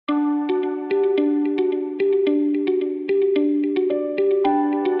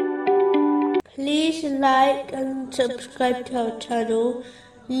like and subscribe to our channel.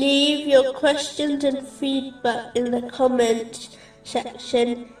 Leave your questions and feedback in the comments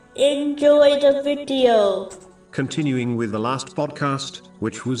section. Enjoy the video. Continuing with the last podcast,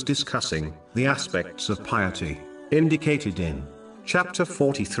 which was discussing the aspects of piety indicated in chapter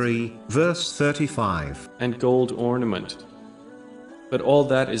 43, verse 35. And gold ornament. But all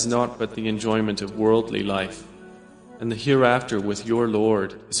that is not but the enjoyment of worldly life, and the hereafter with your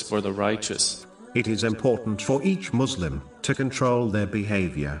Lord is for the righteous. It is important for each Muslim to control their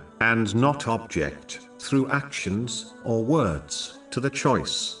behavior and not object, through actions or words, to the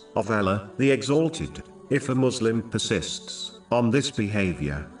choice of Allah the Exalted. If a Muslim persists on this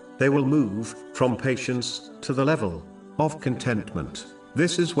behavior, they will move from patience to the level of contentment.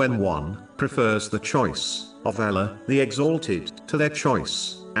 This is when one prefers the choice of Allah the Exalted to their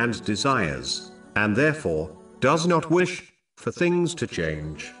choice and desires, and therefore does not wish for things to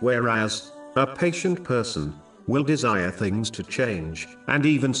change. Whereas a patient person will desire things to change and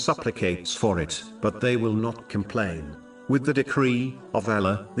even supplicates for it, but they will not complain. With the decree of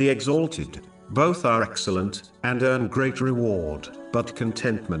Allah the Exalted, both are excellent and earn great reward, but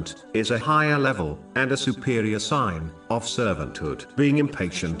contentment is a higher level and a superior sign of servanthood. Being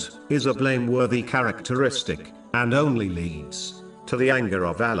impatient is a blameworthy characteristic, and only leads to the anger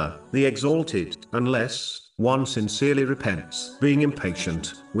of Allah the Exalted, unless one sincerely repents. Being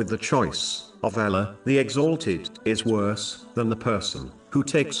impatient with the choice of Allah the Exalted is worse than the person who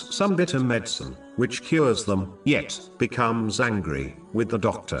takes some bitter medicine, which cures them, yet becomes angry with the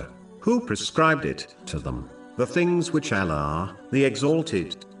doctor who prescribed it to them. The things which Allah the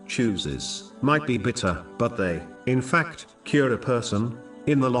Exalted chooses might be bitter, but they, in fact, cure a person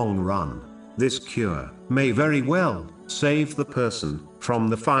in the long run. This cure may very well save the person from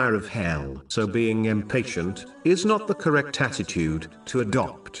the fire of hell. So being impatient is not the correct attitude to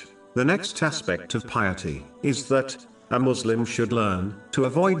adopt. The next aspect of piety is that a Muslim should learn to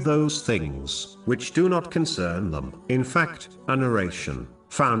avoid those things which do not concern them. In fact, a narration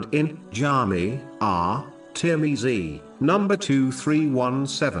found in Jami Tirmizi, number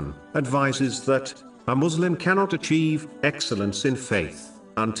 2317, advises that a Muslim cannot achieve excellence in faith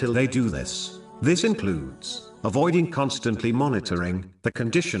until they do this. This includes avoiding constantly monitoring the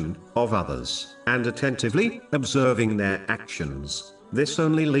condition of others and attentively observing their actions. This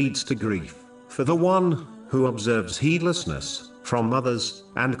only leads to grief for the one who observes heedlessness from others,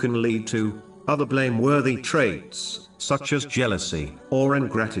 and can lead to other blameworthy traits, such as jealousy or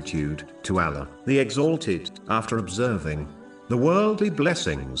ingratitude to Allah the Exalted after observing the worldly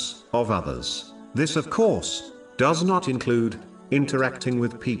blessings of others. This, of course, does not include interacting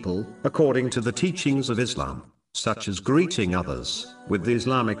with people according to the teachings of Islam, such as greeting others with the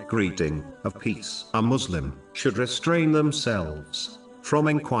Islamic greeting of peace. A Muslim should restrain themselves from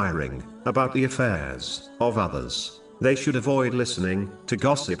inquiring about the affairs of others. They should avoid listening to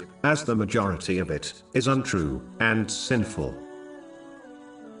gossip, as the majority of it is untrue and sinful.